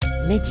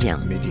Média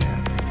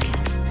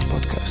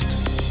Podcast.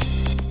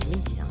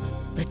 Média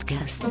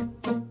Podcast.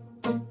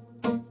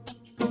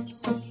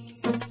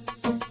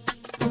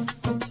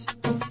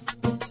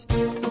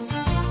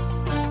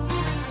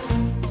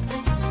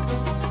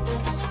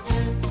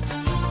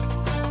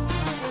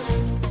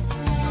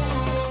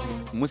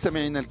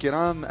 مستمعينا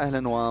الكرام،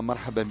 أهلا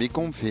ومرحبا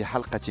بكم في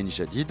حلقة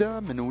جديدة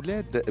من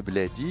ولاد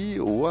بلادي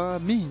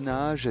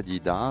ومهنة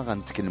جديدة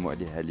غنتكلموا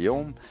عليها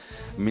اليوم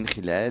من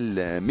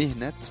خلال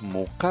مهنة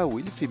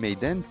مقاول في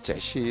ميدان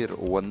التعشير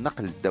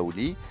والنقل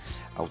الدولي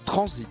أو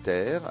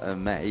ترانزيتير.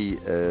 معي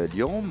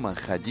اليوم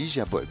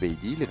خديجة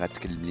بوعبيدي اللي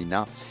غتكلم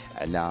لنا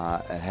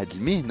على هذه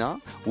المهنة.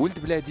 ولد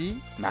بلادي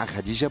مع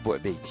خديجة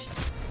بوعبيدي.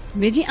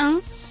 ميدي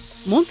ان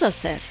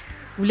مونتاسير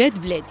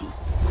ولاد بلادي.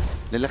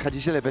 لاله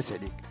خديجة، لاباس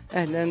عليك؟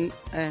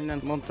 أهلا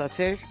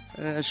مونتاسير،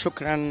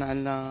 شكرا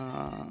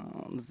على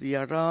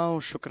الزيارة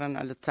وشكرا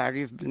على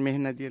التعريف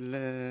بالمهنة ديال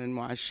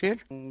المعشر،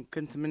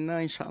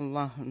 وكنتمنى إن شاء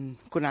الله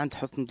نكون عند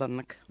حسن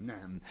ظنك.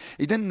 نعم،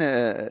 إذن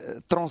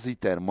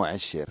ترانزيتير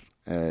معشر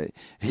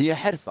هي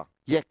حرفة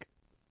ياك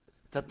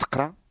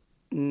تتقرأ؟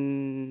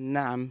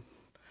 نعم،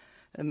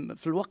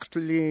 في الوقت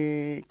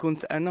اللي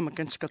كنت أنا ما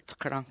كانتش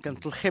كتقرأ،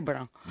 كانت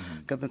الخبرة.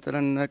 كانت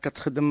مثلا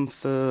كتخدم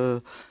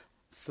في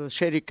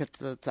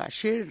شركة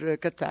تعشير،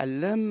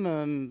 كتعلم،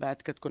 من بعد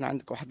كتكون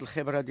عندك واحد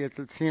الخبرة ديال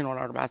 3 سنين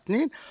ولا 4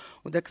 سنين،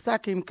 وداك الساعة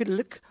كيمكن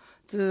لك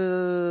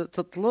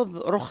تطلب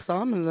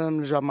رخصة من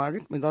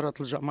الجمارك، من إدارة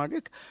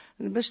الجمارك،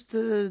 باش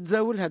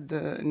تزاول هاد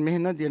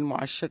المهنة ديال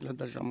المعشر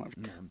لدى الجمارك.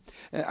 نعم.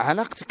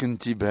 علاقتك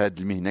انت بهذه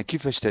المهنة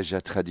كيفاش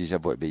جات خديجة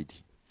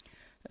بوعبيدي؟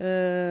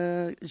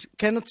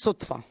 كانت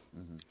صدفة.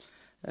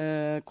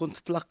 كنت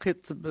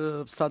تلقيت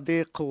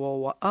بصديق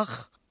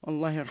وأخ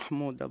الله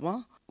يرحمه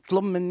دابا،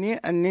 طلب مني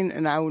أني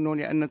نعاونو،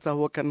 لأن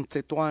هو كان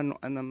تطوان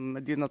وأنا من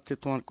مدينة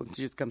تطوان، كنت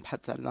جيت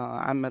كنبحث على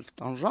عمل في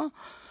طنجة،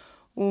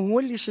 وهو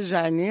اللي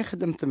شجعني.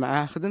 خدمت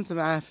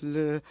معاه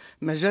في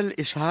مجال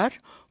الإشهار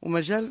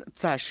ومجال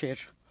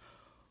التعشير،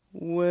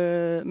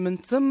 ومن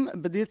ثم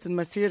بديت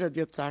المسيرة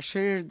ديال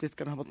التعشير. بديت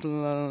كنهبط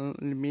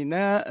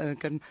الميناء،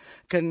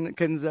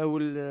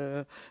 كنزاول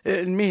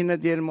المهنة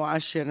ديال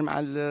المعشر مع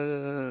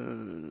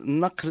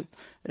النقل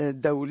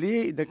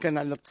الدولي، إذا كان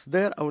على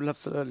التصدير أو لا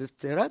في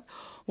الاستيراد،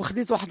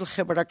 وخديت واحد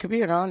الخبرة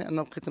كبيرة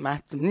لأنه بقيت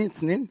معاه 8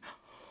 سنين.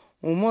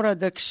 ومورا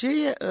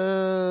داكشي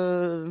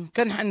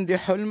كان عندي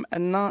حلم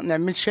أن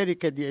نعمل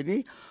شركة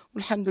ديالي،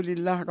 والحمد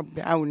لله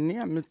ربي عاوني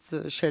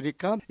عملت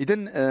شركة.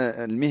 إذن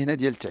المهنة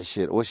ديال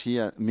التعشير واش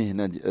هي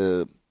مهنة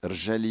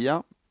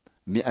رجالية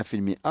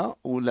 100%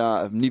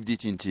 ولا مني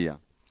بديتي انتيا؟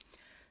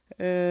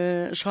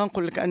 اش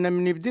غنقول لك، انا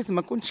مني بديت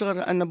ما كنتش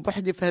غير انا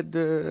بوحدي في هذا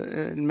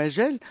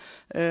المجال.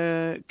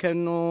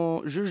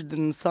 كانوا جوج د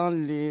النساء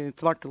اللي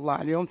تبارك الله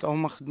عليهم،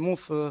 هما خدموا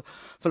في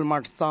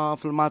المرسى،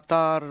 في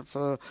المطار،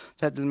 في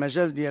هذا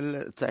المجال ديال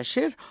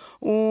التعشير،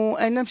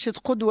 وانا مشيت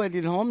قدوه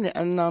لهم،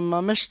 لان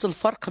ما مشت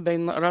الفرق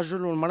بين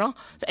الرجل والمراه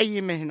في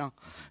اي مهنه،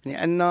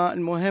 لان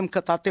المهم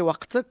كتعطي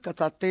وقتك،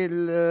 كتعطي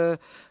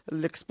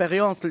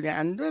الاكسبيريونس اللي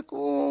عندك،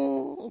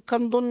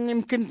 وكنظن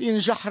يمكن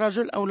ينجح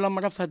رجل او لا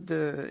مراه في هذه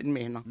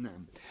المهنه.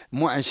 نعم.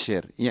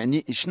 معشر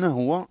يعني شنو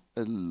هو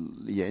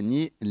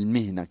يعني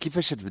المهنة؟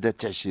 كيفاش تبدا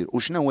التعشير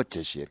وشنو هو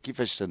التعشير؟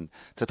 كيفاش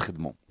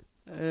تتخدموا؟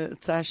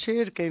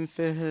 التعشير كاين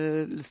فيه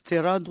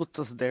الاستيراد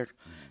والتصدير.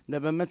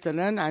 دابا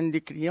مثلا عندي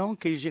كليون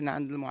كيجينا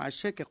عند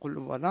المعشر كيقول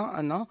له فوالا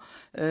انا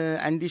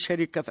عندي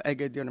شركه في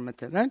اكادير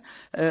مثلا،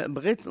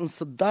 بغيت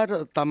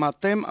نصدر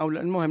الطماطم او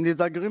المهم لي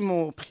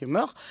زاغريمون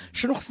بريمور،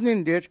 شنو خصني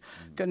ندير؟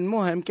 كان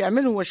المهم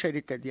كيعمل هو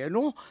شركه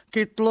ديالو،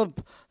 كيطلب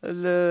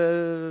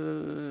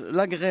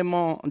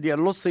لاغريمون ديال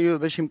لوسيو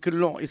باش يمكن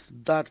له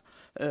يصدر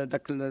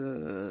داك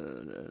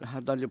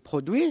هذا لي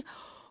برودوي.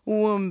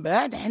 ومن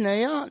بعد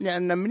حنايا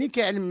لان ملي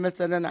كيعلم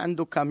مثلا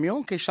عنده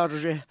كاميون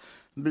كيشارجيه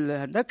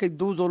بالهذا،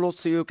 كيدوزو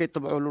لوسيو،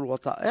 كيطبعوا له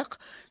الوثائق،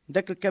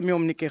 داك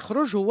الكاميون ملي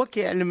كيخرج هو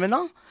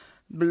كيعلمنا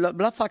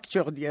بلا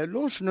فاكتور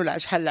ديالو شنو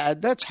شحال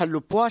العدد، شحال لو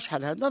بوا،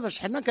 شحال هذا، باش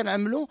حنا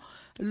كنعملوا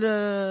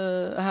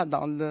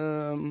هذا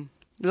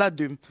لا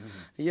دوم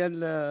هي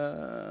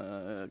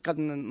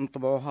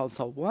كنطبعوها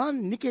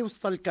وصوان. ملي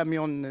كيوصل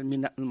الكاميون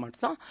ميناء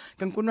المرسى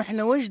كنكونوا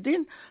حنا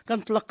واجدين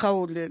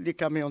كنطلقاو لي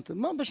كاميون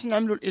تما باش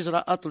نعملوا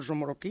الاجراءات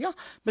الجمركيه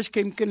باش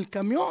كيمكن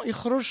الكاميون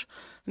يخرج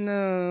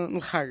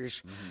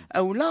نخرج،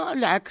 او لا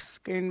العكس.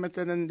 كاين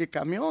مثلا دي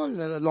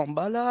كاميون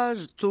لومبالاج،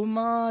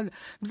 الثومه،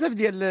 بزاف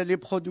ديال لي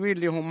برودوي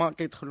اللي هما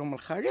كيدخلوا من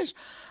الخارج.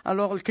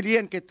 الوغ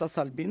الكليان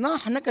كيتصل بينا،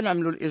 حنا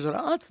كنعملوا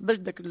الاجراءات باش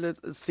داك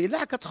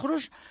السلع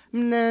كتخرج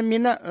من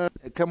ميناء.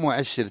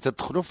 كمعشر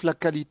تدخلوا في لا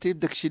كاليتي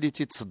بداك الشيء اللي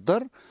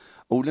تيتصدر،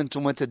 ولا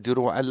نتوما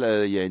تديروا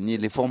على يعني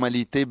لي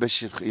فورماليتي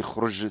باش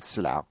يخرج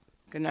السلعه؟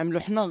 كنعملوا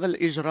حنا غير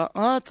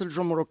الاجراءات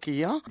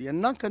الجمركيه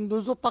ديالنا،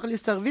 كندوزو باغ لي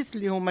سيرفيس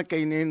اللي هما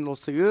كاينين،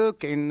 لوسيو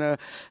كاين،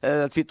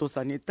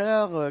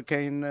 الفيتوسانيتير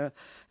كاين،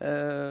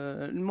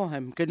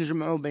 المهم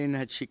كنجمعوا بين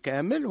هادشي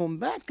كامل، ومن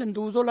بعد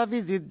كندوزو لا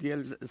فيزيت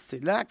ديال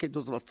السلع،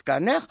 كيدوز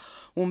السكانير،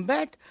 ومن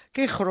بعد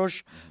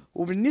كيخرج.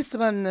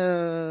 وبالنسبه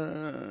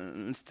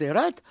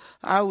للاستيراد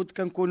عاود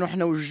كنكونوا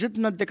حنا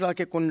وجدنا الديكلار،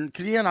 كيكون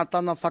الكليان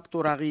عطانا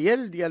فاكتورا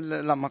ريال ديال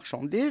لا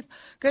مارشانديز،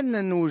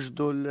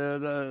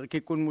 كنوجدوا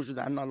كيكون موجود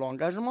عندنا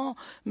لونغاجمون،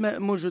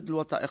 موجود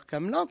الوثائق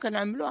كامله،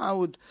 وكنعملوا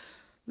عاود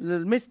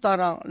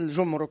المسطره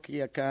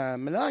الجمركيه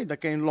كامله. اذا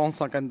كاين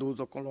لونسا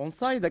كندوزو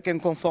لونسا، اذا كاين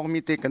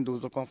كونفورميتي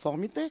كندوزو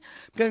كونفورميتي،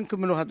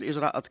 كنكملوا هاد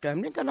الاجراءات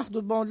كاملين،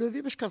 كناخذوا البون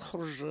لوفي باش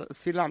كتخرج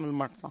السلع من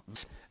المرسى.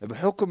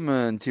 بحكم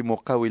انت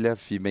مقاوله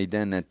في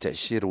ميدان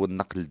التاشير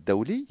والنقل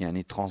الدولي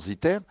يعني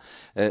ترانزيتير،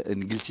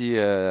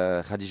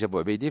 قلتي خديجه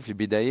بوعبيدي في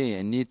البدايه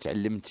يعني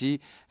تعلمتي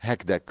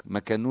هكذاك، ما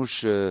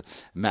كانوش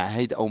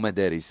معاهد او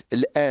مدارس.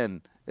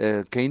 الان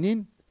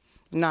كاينين؟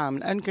 نعم،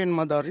 الان كاين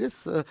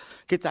مدارس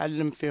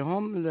كيتعلم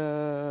فيهم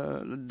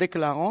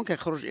الديكلارون،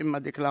 كيخرج اما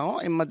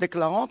ديكلارون اما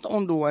ديكلارونت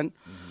اون دوان.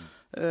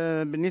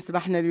 بالنسبه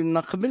حنا لنا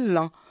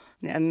قبلنا،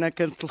 لان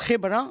كانت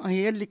الخبره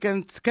هي اللي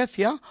كانت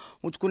كافيه،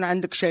 وتكون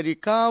عندك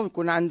شركه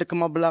ويكون عندك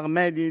مبلغ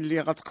مالي اللي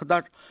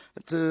غتقدر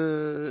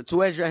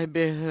تواجه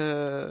به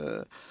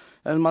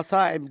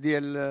المصاعب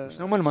ديال.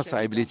 شنو هما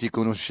المصاعب اللي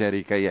تيكونوا في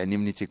الشركه؟ يعني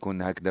ملي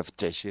تيكون هكذا في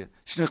التعشير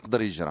شنو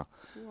يقدر يجرى؟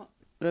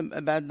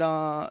 بعد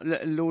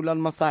الاولى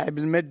المصاعب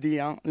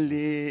الماديه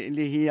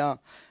اللي هي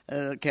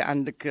كي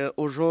عندك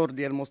اجور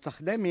ديال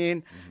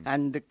المستخدمين،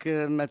 عندك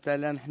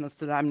مثلا حنا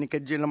السلعه ملي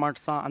كتجي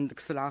للمرسى عندك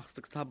سلعه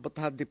خصك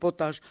تهبطها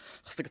ديبوتاج،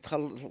 خصك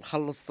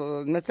تخلص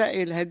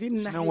المسائل هذه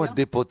من ناحيه. شنو هو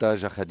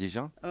الديبوتاج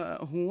خديجه؟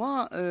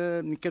 هو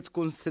ملي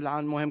كتكون السلعه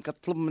المهم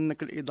كتطلب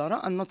منك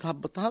الاداره ان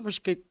تهبطها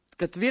باش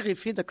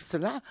كتفيغيفي داك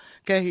السلعه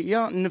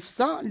كهي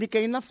نفسها اللي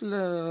كاينه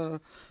في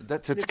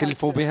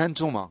تتكلفوا بها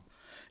نتوما.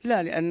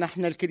 لا، لان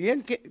احنا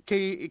الكليان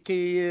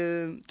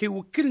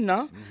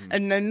كيوكلنا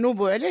ان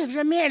ننوبوا عليه في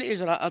جميع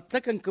الاجراءات، حتى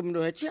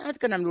كنكملوا هادشي عاد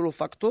كنعملوا له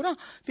فاكتوره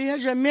فيها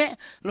جميع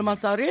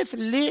المصاريف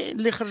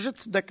اللي خرجت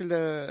في ذاك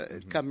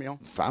الكاميون.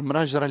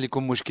 فعمرها جرى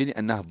لكم مشكل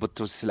ان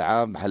هبطتوا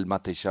السلعه بحال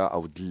مطيشه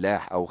او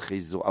دلاح او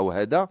خيزو او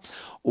هذا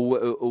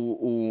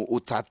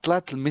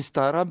وتعطلات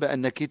المسطره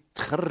بانك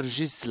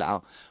تخرجي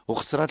السلعه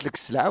وخسرات لك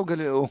السلعه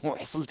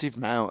وحصلتي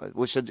معاه؟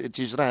 واش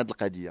تجرى هذه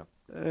القضيه؟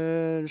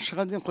 اش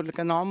غادي نقول لك،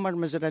 انا عمر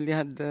ما جرى لي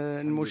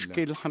هذا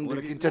المشكل الحمد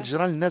لله، ولكن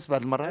تجرى للناس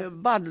بعض المرات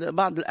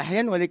بعض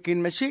الاحيان،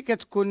 ولكن ماشي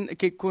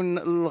كيكون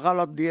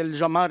الغلط ديال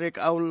الجمارك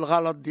او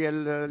الغلط ديال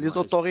لي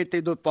زوتوريتي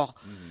دو بور،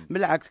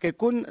 بالعكس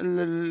كيكون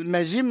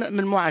الماجي من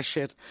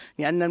المعشر،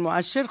 لان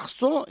المعشر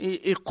خصو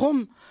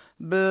يقوم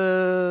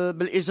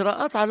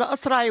بالاجراءات على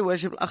اسرع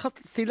وجه، بالاخص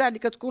السلع اللي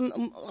كتكون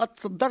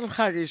غتصدر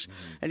للخارج،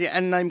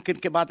 لان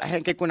يمكن بعض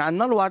الاحيان كيكون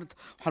عندنا الورد،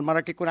 وحال المره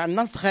كيكون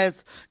عندنا الفخاز،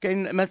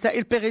 كاين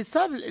مسائل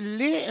بيريسابل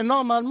اللي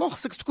نورمالمون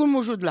خصك تكون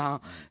موجود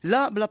لها،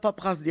 لا بلا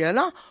بابراس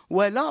ديالها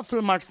ولا في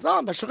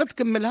المرسى باش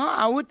غتكملها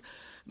عاود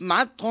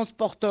مع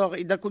الترونسبورتور.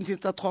 اذا كنت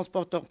انت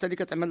ترونسبورتور انت اللي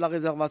كتعمل لا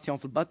ريزيرفاسيون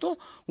في الباطو،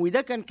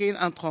 واذا كاين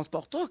ان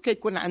ترونسبورتور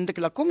كيكون عندك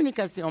لا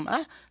كومونيكاسيون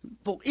معاه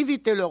بور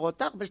ايفيتي لو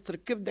روتار باش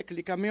تركب داك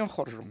لي كاميون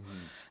خرجوا.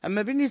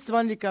 اما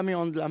بالنسبه لي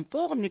كاميون د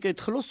لامبور ملي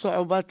كيدخلوا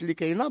الصعوبات اللي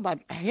كاينه بعض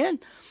الاحيان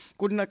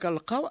كنا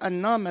كنلقاو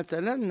ان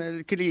مثلا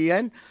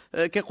الكليان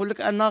كيقول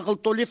لك انا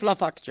غلطوا لي في لا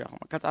فاكتور،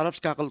 ما كتعرفش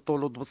كغلطوا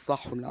له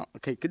بصح ولا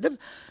كيكذب،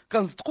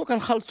 كنصدقوا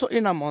كنخلصوا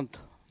ان اموند،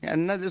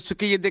 لان سو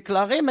كي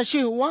ديكلاري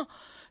ماشي هو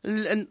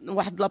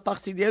واحد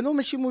لابارتي ديالو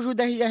ماشي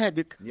موجوده هي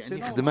هذيك.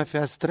 يعني خدمه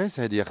فيها ستريس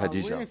هذه يا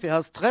خديجه؟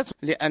 فيها ستريس،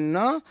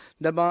 لان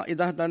دابا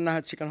اذا هضرنا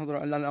هادشي كنهضروا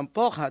على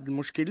الامبور، هذا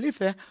المشكل اللي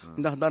فيه.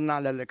 اذا هضرنا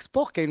على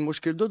الاكسبور كاين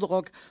مشكل دو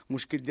دروغ،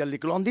 مشكل ديال لي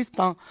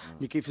كلونديستان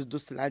اللي كيفسدوا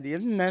السلعه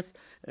ديال الناس،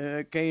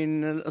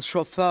 كاين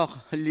الشوفور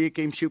اللي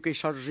كيمشيو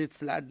كيشارجي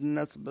السلعه ديال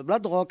الناس بلا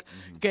دروغ،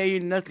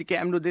 كاين الناس اللي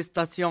كيعملوا دي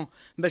ستاسيون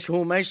باش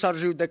هما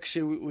يشارجيو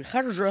داكشي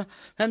ويخرجوه.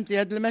 فهمتي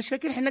هاد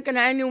المشاكل حنا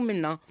كنعانيو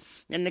منها،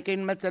 لان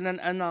كاين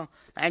مثلا انا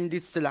عندي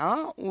السلعه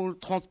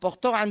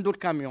والترونسبورتور عنده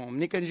الكاميون،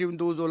 ملي كنجيو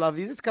ندوزو لا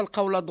فيزيت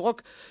كنلقاو لا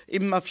دروك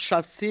اما في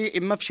الشاسي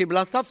اما في شي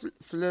بلاصه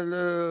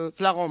في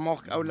لا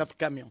رومورك او لا في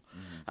الكاميون.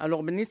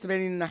 الوغ بالنسبه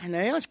لنا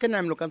حنايا اش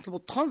كنعملوا؟ كنطلبوا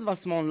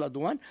الترانسفاسمون لا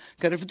دوان،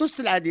 كنرفدوا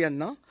السلعه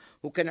ديالنا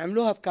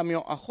وكنعملوها في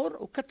كاميون اخر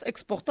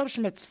وكتاكسبورتا باش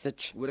ما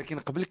تفسدش. ولكن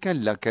قبل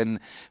كان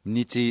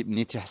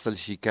ملي تيحصل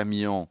شي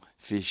كاميون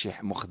في شي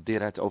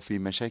مخدرات او في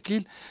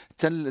مشاكل،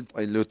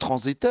 لو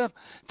ترانزيتير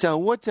تا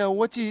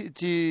هو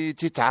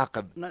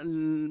تيتعاقب.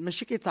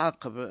 ماشي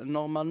كيتعاقب،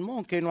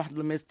 نورمالمون كاين واحد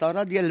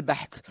المسطره ديال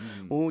البحث،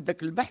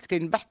 وداك البحث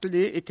كاين بحث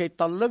اللي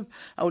كيطلب،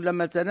 اولا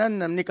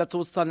مثلا ملي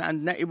كتوصل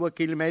عند نائب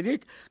وكيل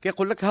الملك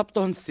كيقول لك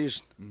هبطوه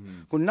للسجن.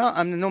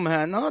 كنا امنهم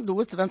هنا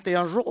دوزت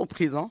 21 جور او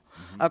بريزون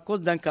اكوز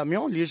دان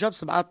كاميون اللي جاب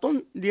 7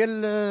 طن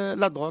ديال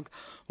لا دروغ.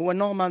 هو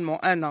نورمالمون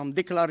انا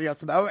مديكلاريا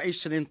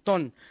 27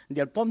 طن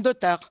ديال بوم دو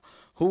تير،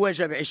 هو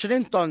جاب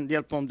 20 طن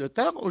ديال بوم دو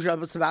تير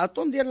وجاب 7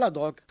 طن ديال لا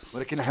دروغ.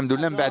 ولكن الحمد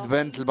لله من بعد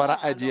بانت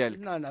البراءه ديالك.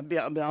 لا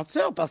بيان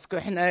سور، باسكو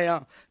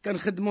حنايا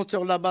كنخدموا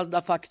سور لا باز لا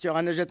فاكتور.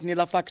 انا جاتني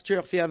لا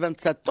فاكتور فيها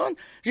 27 طن،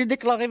 جي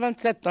ديكلاري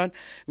 27 طن،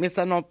 مي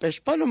سا نوبيش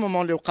با لو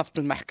مومون اللي وقفت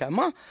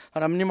المحكمه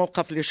راه مني ما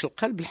وقفليش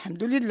القلب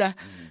الحمد لله،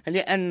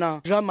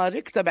 لان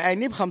جمارك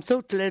تبعاني ب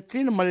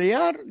 35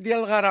 مليار ديال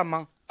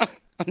الغرامه.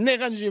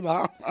 منين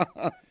غنجيبها؟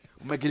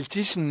 ما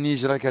قلتيش مني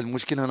جراك هذا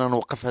المشكل انا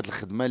نوقف هذه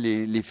الخدمه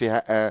اللي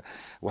فيها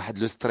واحد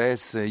لو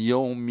ستريس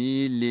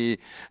يومي اللي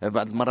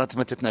بعض المرات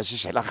ما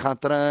تتنعشش على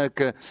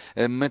خاطرك،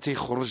 ما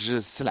تيخرج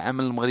السلعه من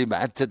المغرب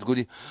عاد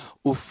تقولي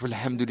اوف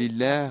الحمد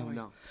لله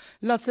ولا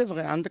لا سي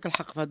فغي، عندك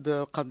الحق في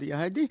هذه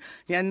القضيه هذه،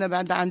 لان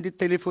بعد عندي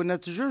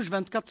التليفونات جوج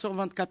 24 سور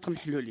 24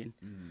 محلولين،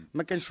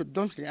 ما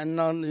كنشدهمش،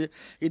 لان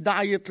اذا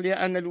عيط لي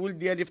انا الولد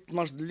ديالي في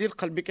 12 الليل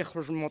قلبي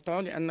كيخرج من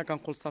الموطون، لان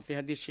كنقول صافي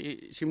هذه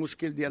شي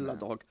مشكل ديال لا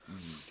دروغ.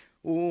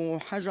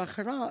 وحاجه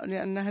اخرى،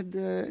 لان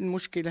هذا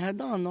المشكل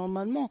هذا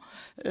نورمالمون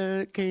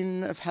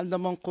كاين بحال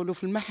دابا نقولوا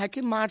في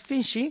المحاكم ما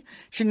عارفينش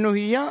شنو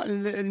هي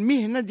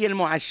المهنه ديال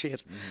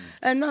المعشر.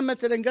 انا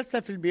مثلا جالسه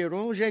في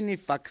البيرو جاني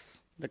فاكس،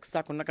 داك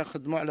الساعه كنا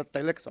كنخدموا على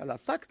التيلكس وعلى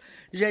الفاكس،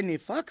 جاني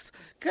فاكس،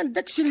 كان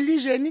داكشي اللي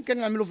جاني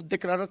كنعملوا في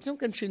الديكلاراسيون،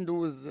 كنمشي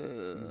ندوز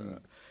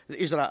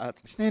الاجراءات.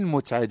 شنو هي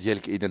المتعه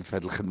ديالك اذا في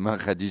هذه الخدمه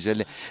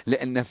خديجه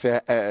لان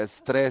فيها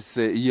ستريس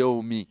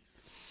يومي؟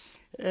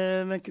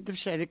 ما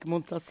نكذبش عليك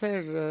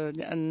منتصر،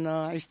 لان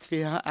عشت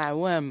فيها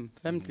اعوام،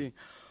 فهمتي،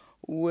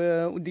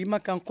 وديما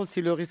كنقول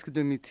سي لو ريسك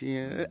دو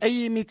ميتي،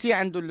 اي ميتي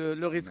عنده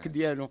لو ريسك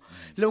ديالو.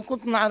 لو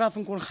كنت نعرف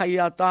نكون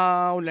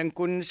خياطه ولا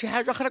نكون شي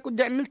حاجه اخرى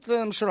كنت عملت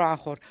مشروع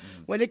اخر،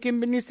 ولكن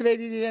بالنسبه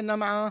لي انا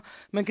ما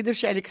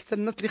نكذبش عليك، حتى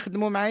الناس اللي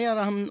خدموا معايا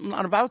راهم من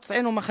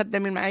 94 وما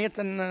خدامين معايا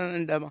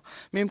دابا،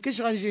 ما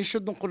يمكنش غنجي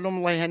نشد ونقول لهم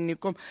الله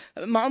يهنيكم،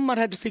 ما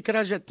عمر هذه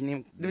الفكره جاتني،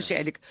 ما نكذبش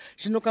عليك.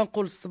 شنو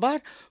كنقول؟ الصبر،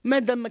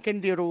 مادام ما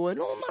كنديروا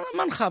والو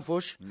ما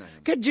نخافوش.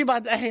 كتجي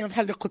بعض الاحيان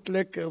بحال اللي قلت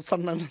لك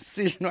وصلنا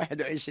للسجن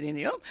 21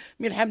 يوم،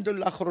 مي الحمد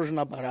لله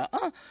خرجنا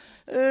براءة.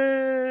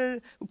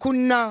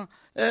 كنا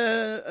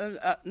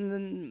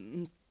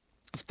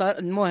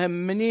المهم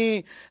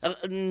مني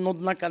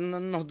نضنا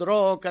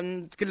كنهضروا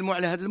كنتكلموا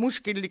على هذا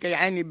المشكل اللي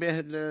كيعاني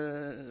به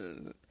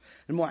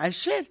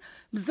المعشر،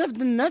 بزاف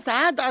د الناس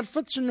عاد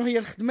عرفت شنو هي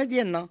الخدمه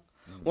ديالنا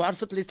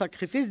وعرفت لي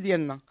ساكريفيس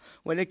ديالنا،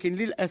 ولكن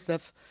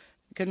للاسف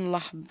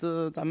كنلاحظ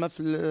زعما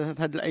في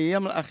هذه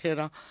الايام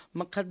الاخيره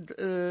ما قد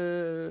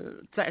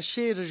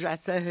التعشير رجع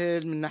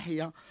ساهل من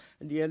ناحيه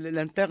ديال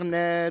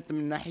الانترنت،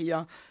 من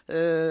ناحيه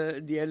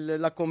ديال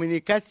لا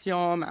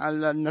كومونيكاسيون مع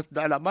الناس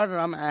على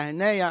برا مع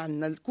هنايا،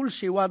 عندنا كل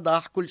شيء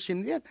واضح، كل شيء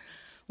مزيان.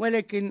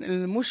 ولكن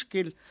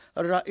المشكل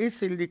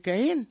الرئيسي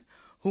اللي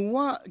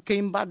هو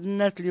كاين بعض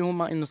الناس اللي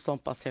هما ان سون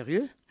با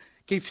سيريو،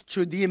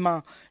 كيفتشوا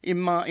ديما،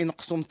 اما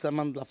ينقصوا من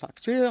الثمن د لا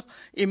فاكتور،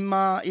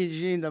 اما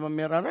يجي دابا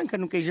مرارا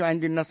كانوا كيجيو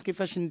عندي الناس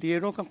كيفاش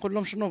نديروا، كنقول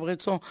لهم شنو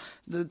بغيتوا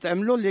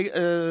تعملوا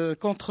لي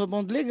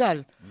كونتربوند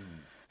ليغال،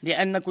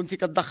 لان كنتي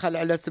كتدخل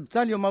على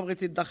سبته، اليوم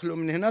بغيتي تدخلوا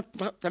من هنا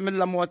تعمل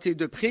لا مواتي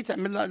دو بري،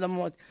 تعمل لا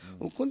مواتي،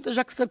 وكنت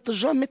جاكسبت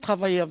جامي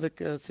ترافايي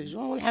افيك سي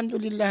جون، والحمد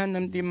لله انا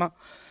ديما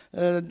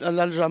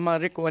لا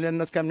الجمارك ولا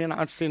الناس كاملين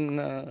عارفين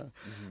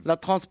لا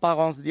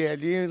ترانسبارونس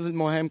ديالي.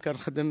 المهم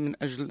كنخدم من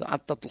اجل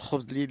عطة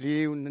الخبز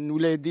ليلي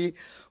ولادي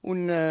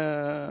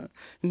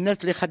والناس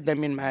اللي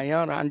خدامين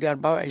معايا، راه عندي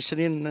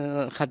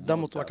 24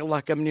 خدام وتبارك الله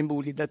كاملين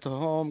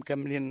بوليداتهم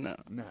كاملين.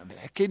 نعم،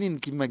 كاينين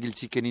كما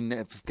قلتي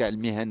كاينين في كاع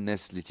المهن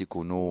الناس اللي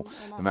تيكونوا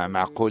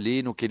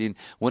معقولين وكاينين،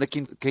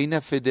 ولكن كاينه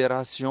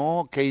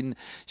فيدراسيون، كاين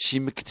شي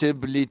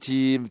مكتب اللي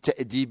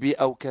تأديبي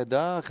او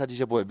كذا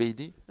خديجه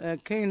بوعبيدي؟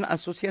 كاين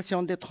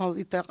اسوسياسيون دي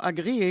transitaire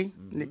agréé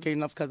اللي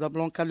كاينه في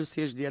كازابلانكا لو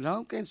سيج ديالها،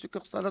 وكاين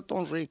سكورسال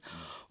طونجي،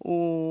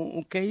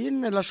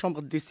 وكاين لا شامبر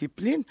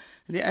ديسيبلين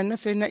لان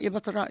فيه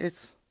نائبه الرئيس.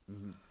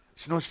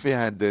 شنوش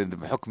فيها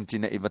بحكم انت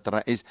نائبه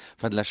الرئيس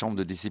في هذه لا شامبر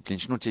دو ديسيبلين؟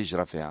 شنو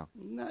تيجرى فيها؟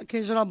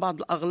 كيجرى بعض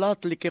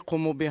الاغلاط اللي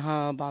كيقوموا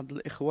بها بعض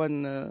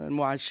الاخوان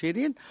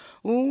المعاشرين،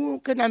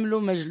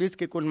 وكنعملوا مجلس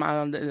كيكون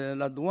مع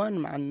الادوان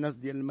مع الناس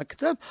ديال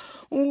المكتب،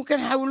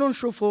 وكنحاولوا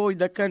نشوفوا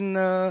اذا كان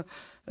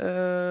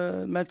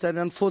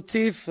مثلا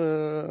فوتيف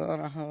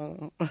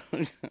راه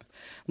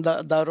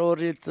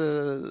ضروري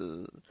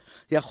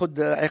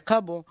ياخذ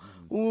عقابه،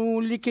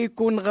 واللي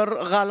كيكون غير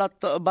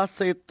غلط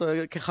بسيط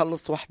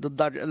كيخلص واحد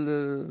الدار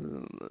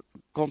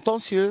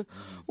كونتونسيو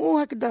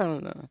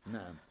وهكذا.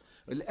 نعم.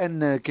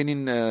 الان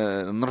كاينين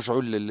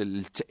نرجعوا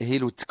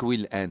للتاهيل والتكوين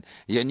الان،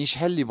 يعني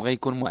شحال اللي بغى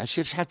يكون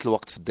معشر، شحال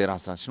الوقت في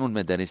الدراسه، شنو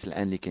المدارس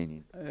الان اللي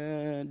كاينين؟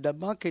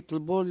 دابا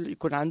كيطلبوا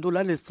يكون عنده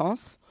لا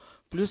ليسانس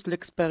بلوس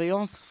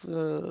ليكسبيريونس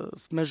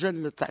في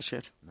مجال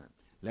التعشير.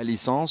 لا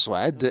ليسانس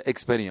وعاد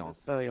اكسبيريونس.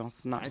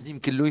 نعم. عاد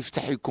يمكن له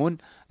يفتح يكون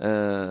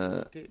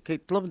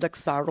كيطلب داك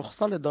الساعه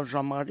الرخصه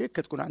لدرجه ماريك،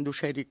 كتكون عنده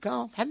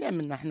شركه بحال اللي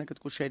عملنا حنا،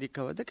 كتكون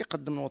شركه وهذا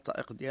كيقدم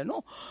الوثائق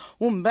ديالو،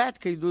 ومن بعد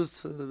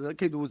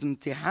كيدوز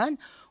امتحان،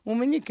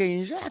 ومني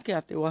كينجح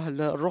كيعطيوه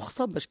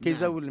الرخصه باش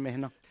كيزاول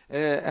المهنه.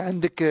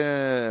 عندك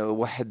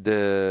واحد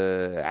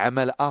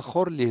عمل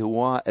اخر اللي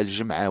هو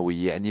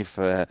الجمعوي، يعني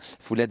في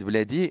ولاد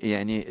بلادي،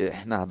 يعني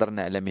احنا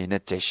هضرنا على مهنه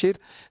التعشير،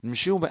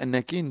 نمشيو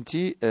بانك انت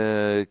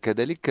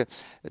كذلك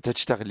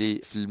تشتغلي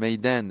في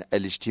الميدان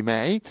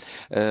الاجتماعي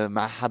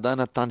مع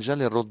حضانه طنجه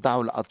للرضع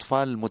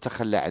والاطفال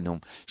المتخلى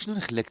عنهم. شنو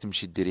اللي خلاك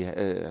تمشي ديري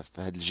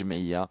في هذه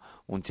الجمعيه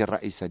وانت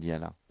الرئيسه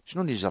ديالها؟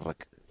 شنو اللي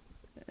جرك؟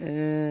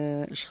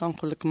 اش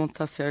غنقول لك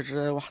منتصر،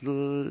 واحد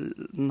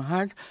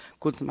النهار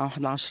كنت مع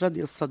واحد 10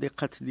 ديال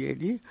الصديقات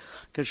ديالي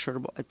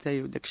كنشربوا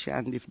اتاي وداكشي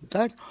عندي في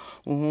الدار،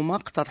 وهما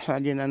اقترحوا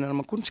علينا، انا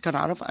ما كنتش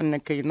كنعرف ان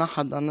كاينه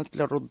حضانات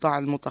للرضاع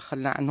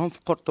المتخلى عنهم في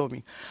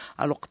القرطومي.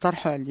 قالوا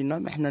اقترحوا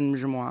علينا احنا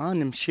المجموعه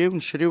نمشيو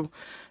نشريو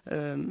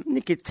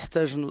ملي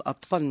كيتحتاج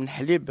الاطفال من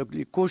حليب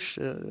ليكوش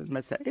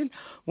المسائل،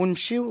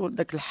 ونمشيو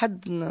داك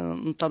الحد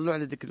نطلعوا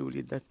على ديك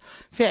الوليدات.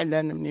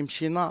 فعلا ملي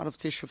مشينا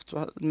عرفتي شفت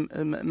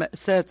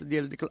مأساة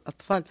ديال ديك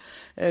الاطفال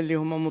اللي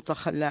هما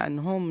متخلى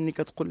عنهم. ملي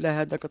كتقول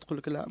لها هذا كتقول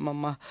لك لا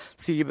ماما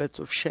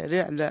سيبته في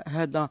الشارع، لا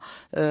هذا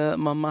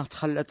ماما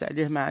تخلت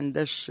عليه ما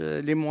عندهاش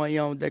لي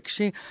مويان وداك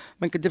الشيء.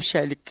 ما نكذبش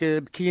عليك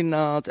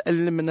بكينا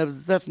تألمنا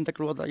بزاف من داك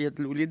الوضعيه ديال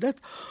الوليدات.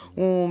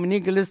 ومني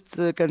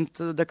جلست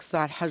كانت داك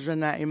الساعه الحاجه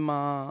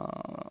ناعمه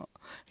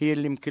هي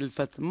اللي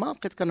مكلفه تما،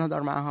 بقيت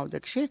كنهضر معاها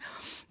وداك الشيء.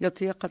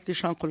 قالت لي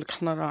شنو نقول لك،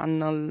 حنا راه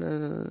عندنا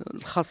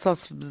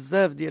الخصاص في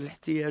بزاف ديال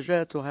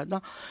الاحتياجات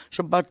وهذا.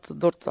 شبرت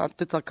درت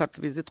عطيتها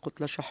كارت فيزيت، قلت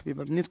لها شو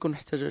حبيبه بني تكون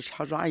محتاجه شي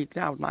حاجه عيط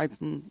لي، عاود نعيط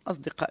من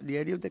الاصدقاء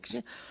ديالي وداك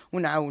الشيء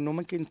ونعاونوا،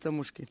 ما كاين حتى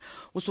مشكل.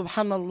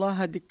 وسبحان الله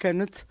هذيك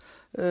كانت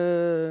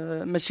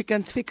ماشي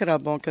كانت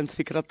فكره كانت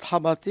فكره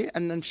صحاباتي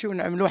ان نمشيو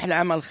نعملوا واحد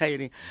العمل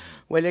خيري،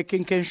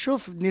 ولكن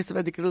كنشوف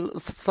بالنسبه ديك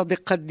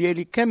الصديقات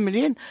ديالي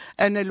كاملين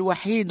انا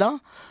الوحيده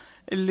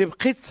اللي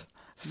بقيت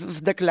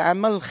في ذاك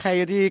العمل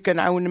الخيري.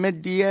 كنعاون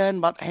ماديا،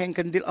 بعض الاحيان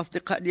كندير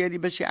الاصدقاء ديالي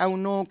باش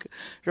يعاونوك،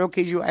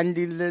 كيجيو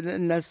عندي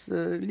الناس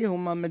اللي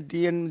هما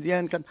ماديا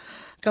مزيان،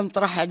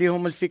 كنطرح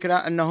عليهم الفكره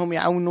انهم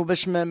يعاونوا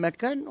باش ما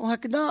كان.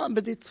 وهكذا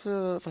بديت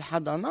في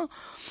الحضانه.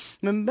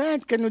 من بعد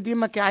كانوا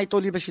ديما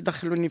كيعيطوا لي باش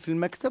يدخلوني في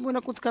المكتب، وانا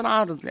كنت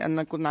كنعارض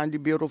لان كنا عندي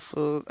بيرو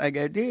في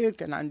اكادير،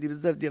 كان عندي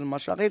بزاف ديال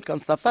المشاغل، كان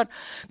سفر.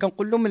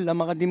 كنقول لهم لا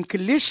ما غادي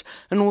يمكنليش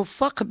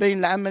نوفق بين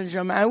العمل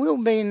الجمعوي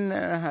وبين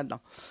هذا.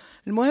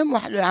 المهم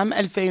واحد العام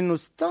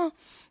 2006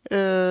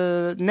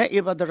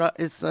 نائبة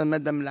الرئيس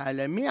مدام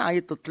العالمي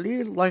عيطت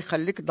لي، الله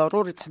يخليك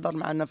ضروري تحضر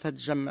معنا في هذا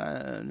الجمع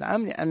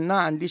العام لان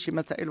عندي شي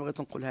مسائل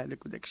بغيت نقولها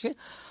لك وداك الشيء.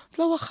 قلت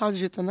لها واخا،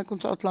 جيت انا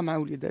كنت عطله مع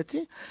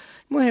وليداتي.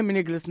 المهم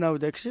ملي جلسنا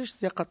وداك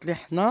الشيء قالت لي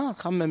حنا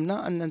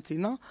خممنا ان انت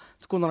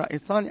تكون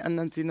رئيسه لان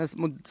انت ناس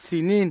مد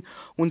سنين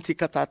وانت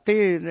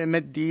كتعطي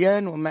ماديا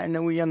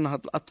ومعنويا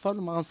هاد الاطفال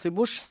وما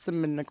غنصيبوش احسن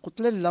منك.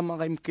 قلت لها لا ما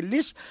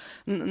غيمكنليش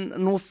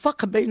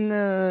نوفق بين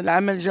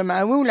العمل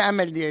الجمعوي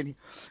والعمل ديالي.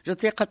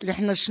 جات قالت لي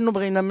حنا شنو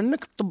بغينا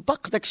منك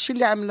تطبق داك الشيء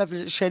اللي عملنا في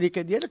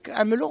الشركه ديالك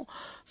عملوا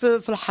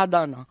في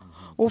الحضانه.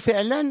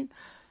 وفعلا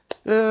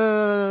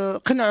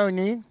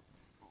قنعوني.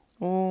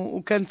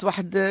 وكانت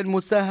واحد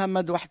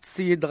المساهمه واحد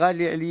السيد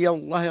غالي عليا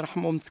والله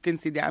يرحمه مسكين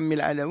سيدي عمي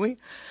العلوي،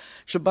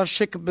 جبر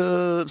شيك ب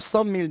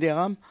 100,000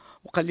 درهم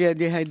وقال لي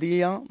هذه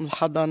هديه من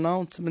الحضانه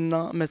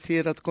ونتمنى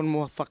مسيره تكون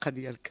موفقه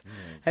ديالك.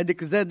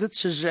 هذيك زادت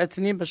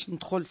شجعتني باش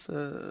ندخل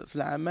في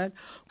العمل.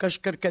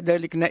 وكنشكر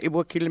كذلك نائب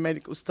وكيل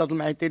الملك استاذ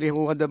المعيطي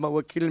هو دابا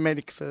وكيل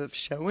الملك في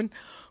الشاون،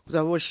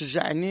 هو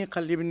شجعني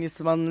قال لي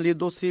بالنسبه لي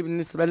دوسي،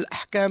 بالنسبه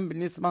للاحكام،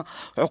 بالنسبه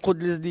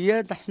عقود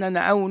الازدياد، احنا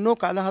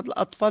نعاونوك على هاد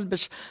الاطفال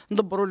باش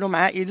ندبروا لهم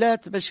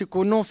عائلات باش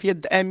يكونوا في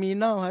يد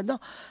امينه. وهذا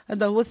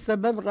هو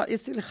السبب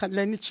الرئيسي اللي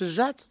خلاني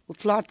تشجعت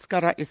وطلعت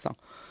كرئيسه.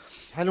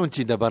 شحال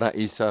وانت دابا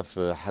رئيسه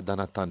في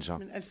حضانه طنجه؟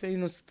 من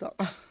 2006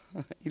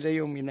 الى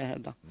يومنا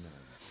هذا.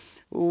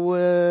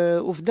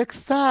 وفي ذاك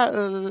الساعه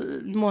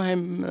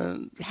المهم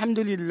الحمد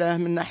لله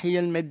من الناحيه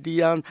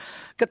الماديه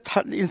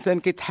الانسان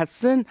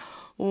كيتحسن،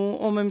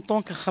 وميم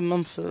طون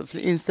كنخمم في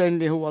الانسان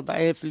اللي هو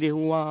ضعيف اللي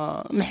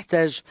هو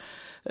محتاج.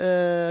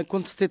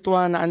 كنت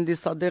تطوان عندي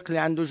صديق اللي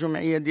عنده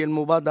جمعيه ديال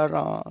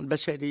المبادره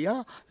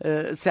البشريه،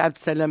 سي عبد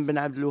السلام بن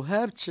عبد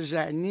الوهاب،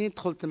 تشجعني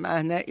دخلت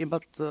معاه نائبه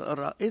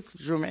الرئيس في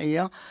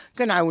الجمعيه.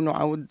 كنعاونوا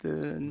عاود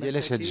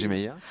علاش هذه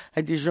الجمعيه؟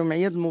 هذه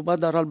الجمعيه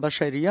المبادره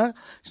البشريه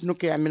شنو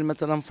كيعمل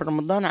مثلا في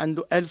رمضان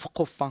عنده 1000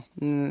 قفه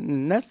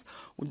الناس،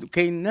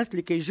 وكاين الناس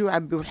اللي كيجيو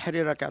يعبيو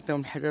الحريره كيعطيهم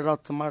الحريره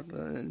التمر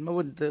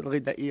المواد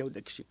الغذائيه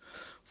وداك الشيء.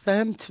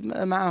 ساهمت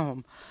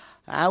معاهم.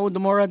 عاود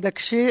مورا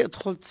داكشي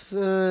دخلت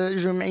في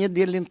جمعيه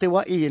ديال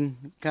الانطوائيين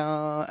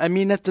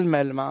كامينه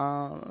المال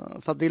مع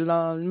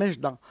فضيله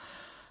المجده.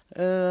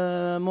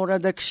 مورا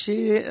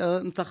داكشي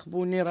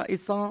انتخبوني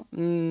رئيسه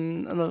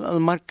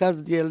المركز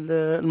ديال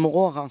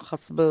المغوغه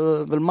خاص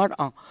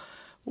بالمراه.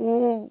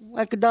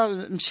 وهكذا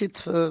مشيت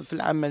في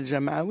العمل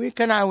الجمعوي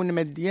كنعاون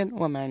ماديا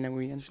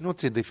ومعنويا. شنو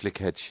تضيف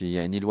لك هذا الشيء؟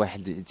 يعني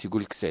الواحد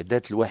تيقول لك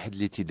سعدات الواحد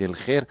اللي تيدير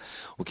الخير،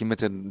 وكما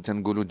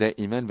تنقولوا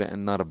دائما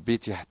بان ربي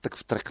تيحطك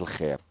في طريق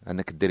الخير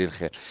انك ديري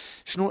الخير.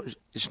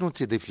 شنو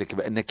تضيف لك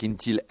بانك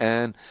انت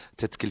الان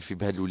تتكلفي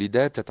بهاد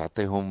الوليدات،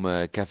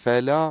 تتعطيهم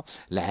كفاله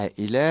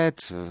العائلات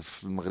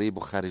في المغرب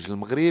وخارج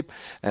المغرب،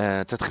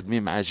 تتخدمي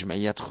مع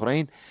جمعيات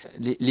اخرين؟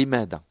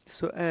 لماذا؟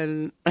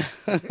 سؤال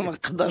ما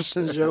نقدرش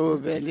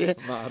نجاوب عليه،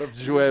 ما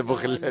عرفت جوابه.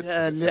 خلات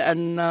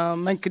لان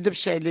ما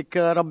نكذبش عليك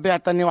ربي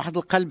عطاني واحد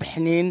القلب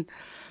حنين،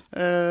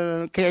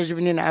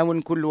 كيعجبني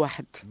نعاون كل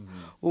واحد.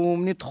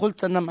 ومني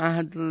دخلت انا مع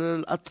هاد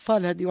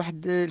الاطفال، هذه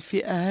واحد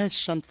الفئه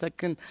هشه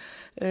مساكن،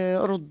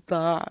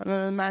 رضع،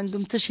 ما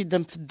عندهم حتى شي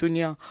دم في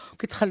الدنيا،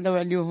 وكيتخلاو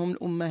عليهم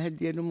الامهات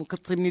ديالهم.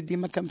 وكتصيبني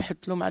ديما كنبحث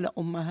لهم على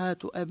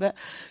امهات واباء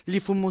اللي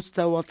في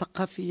مستوى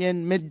ثقافيا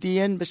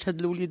ماديا، باش هاد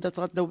الوليدات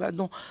غدا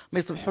وبعدهم ما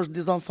يصبحوش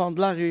دي زانفون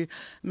دلاغي،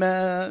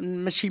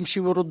 ماشي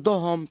يمشيو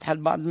يردوهم. بحال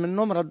بعض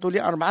منهم ردوا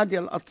لي 4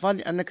 ديال الاطفال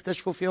لان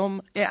اكتشفوا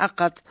فيهم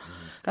اعاقات.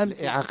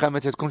 الاعاقه ما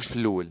تكونش في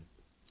الاول،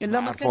 لا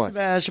ما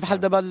كتبانش، بحال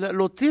دابا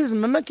الاوتيزم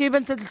ما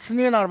كيبان 3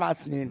 سنين 4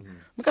 سنين،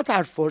 ما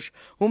كتعرفوش.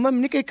 هما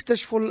ملي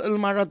كيكتشفوا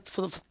المرض في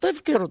الطفل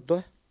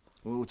كيردوه.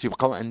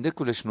 وتيبقاو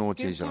عندك ولا شنو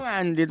تيجرى؟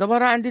 عندي دابا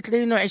راه عندي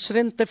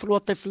 22 طفل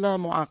وطفله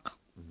معاقه.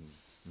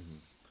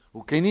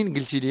 وكاينين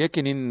قلتي لي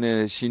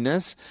كاينين شي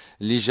ناس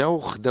اللي جاو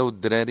خداو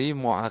الدراري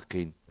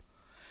معاقين.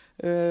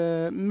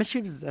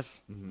 ماشي بزاف،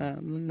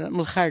 من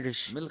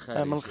الخارج.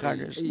 من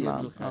الخارج نعم.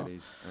 من الخارج.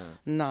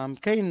 نعم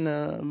كاين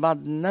بعض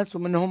الناس،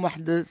 ومنهم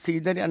واحد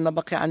السيده لان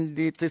باقي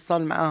عندي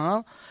اتصال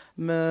معها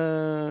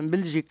من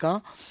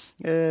بلجيكا.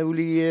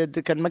 وليد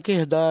كان ما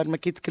كيهضر ما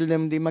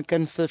كيتكلم، ديما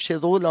كان في شي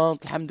زوله،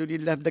 الحمد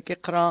لله بدا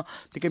كيقرا،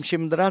 بدا كيمشي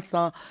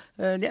مدرسه،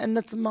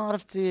 لان تما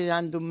عرفتي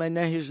عندهم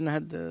مناهج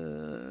هاد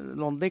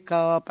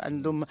لونديكاب،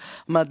 عندهم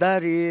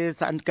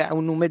مدارس،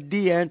 كيعاونوا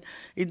ماديا.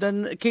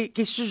 اذا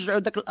كيشجعوا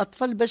داك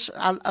الاطفال باش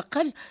على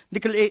الاقل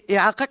ديك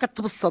الاعاقه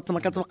كتبسط، ما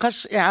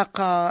كتبقاش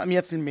اعاقه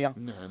 100%.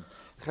 نعم.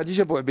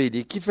 خديجة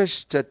بوعبيدي،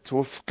 كيفاش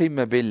تتوفقي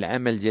ما بين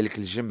العمل ديالك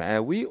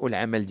الجمعوي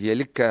والعمل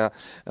ديالك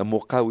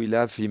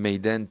كمقاولة في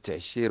ميدان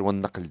التعشير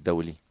والنقل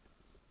الدولي؟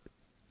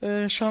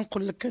 شنو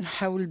نقول لك،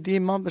 كنحاول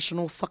ديما باش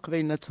نوفق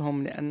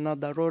بيناتهم، لان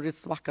ضروري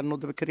الصباح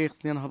كنوض بكري،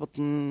 خصني نهبط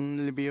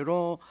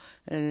للبيرو،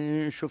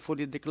 نشوفوا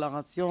لي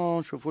ديكلاراسيون،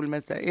 نشوفوا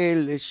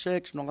المسائل،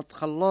 الشيك، شنو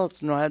غتخلص،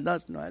 شنو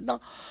هذا،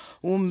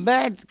 ومن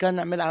بعد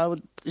كنعمل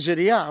عاود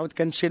جريه، عاود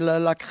كنمشي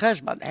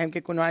لاكراج. بعض الاحيان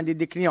كيكونوا عندي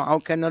دي كليون،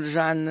 عاود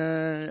كنرجع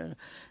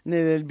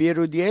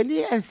البيرو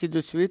ديالي انسي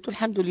دو سويت.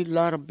 والحمد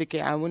لله ربي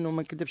كيعاون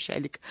وما نكذبش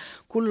عليك،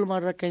 كل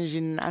مره كنجي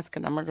ننعس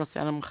كنعمل راسي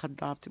على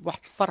مخده بواحد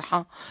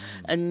الفرحه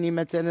اني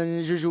مثلا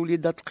 2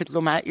 وليدات لقيت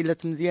لهم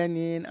عائلات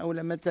مزيانين، او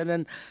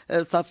مثلا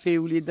صافي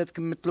وليدات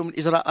كملت لهم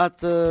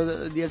الاجراءات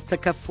ديال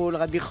التكفل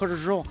غادي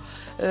يخرجوا،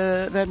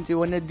 فهمتي.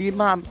 وانا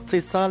ديما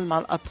اتصال مع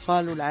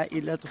الاطفال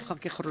والعائلات واخا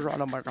كيخرجوا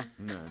على برا.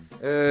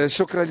 نعم.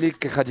 شكرا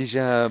لك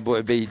خديجة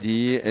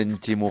بوعبيدي،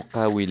 انت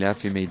مقاولة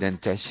في ميدان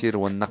التعشير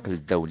والنقل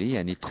الدولي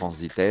يعني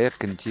ترانزيتير،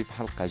 كنتي في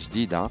حلقة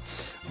جديدة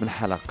من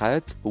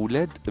حلقات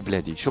أولاد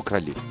بلادي. شكرا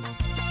لك.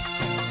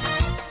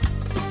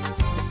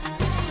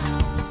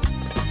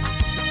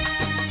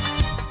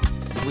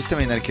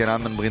 مستمعينا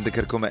الكرام، نبغي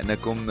نذكركم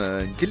انكم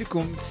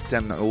كلكم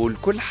تستمعوا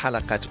لكل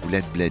حلقات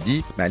أولاد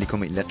بلادي، ما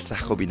عليكم الا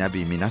تلتحقوا بنا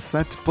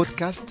بمنصة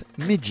بودكاست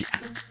ميديا.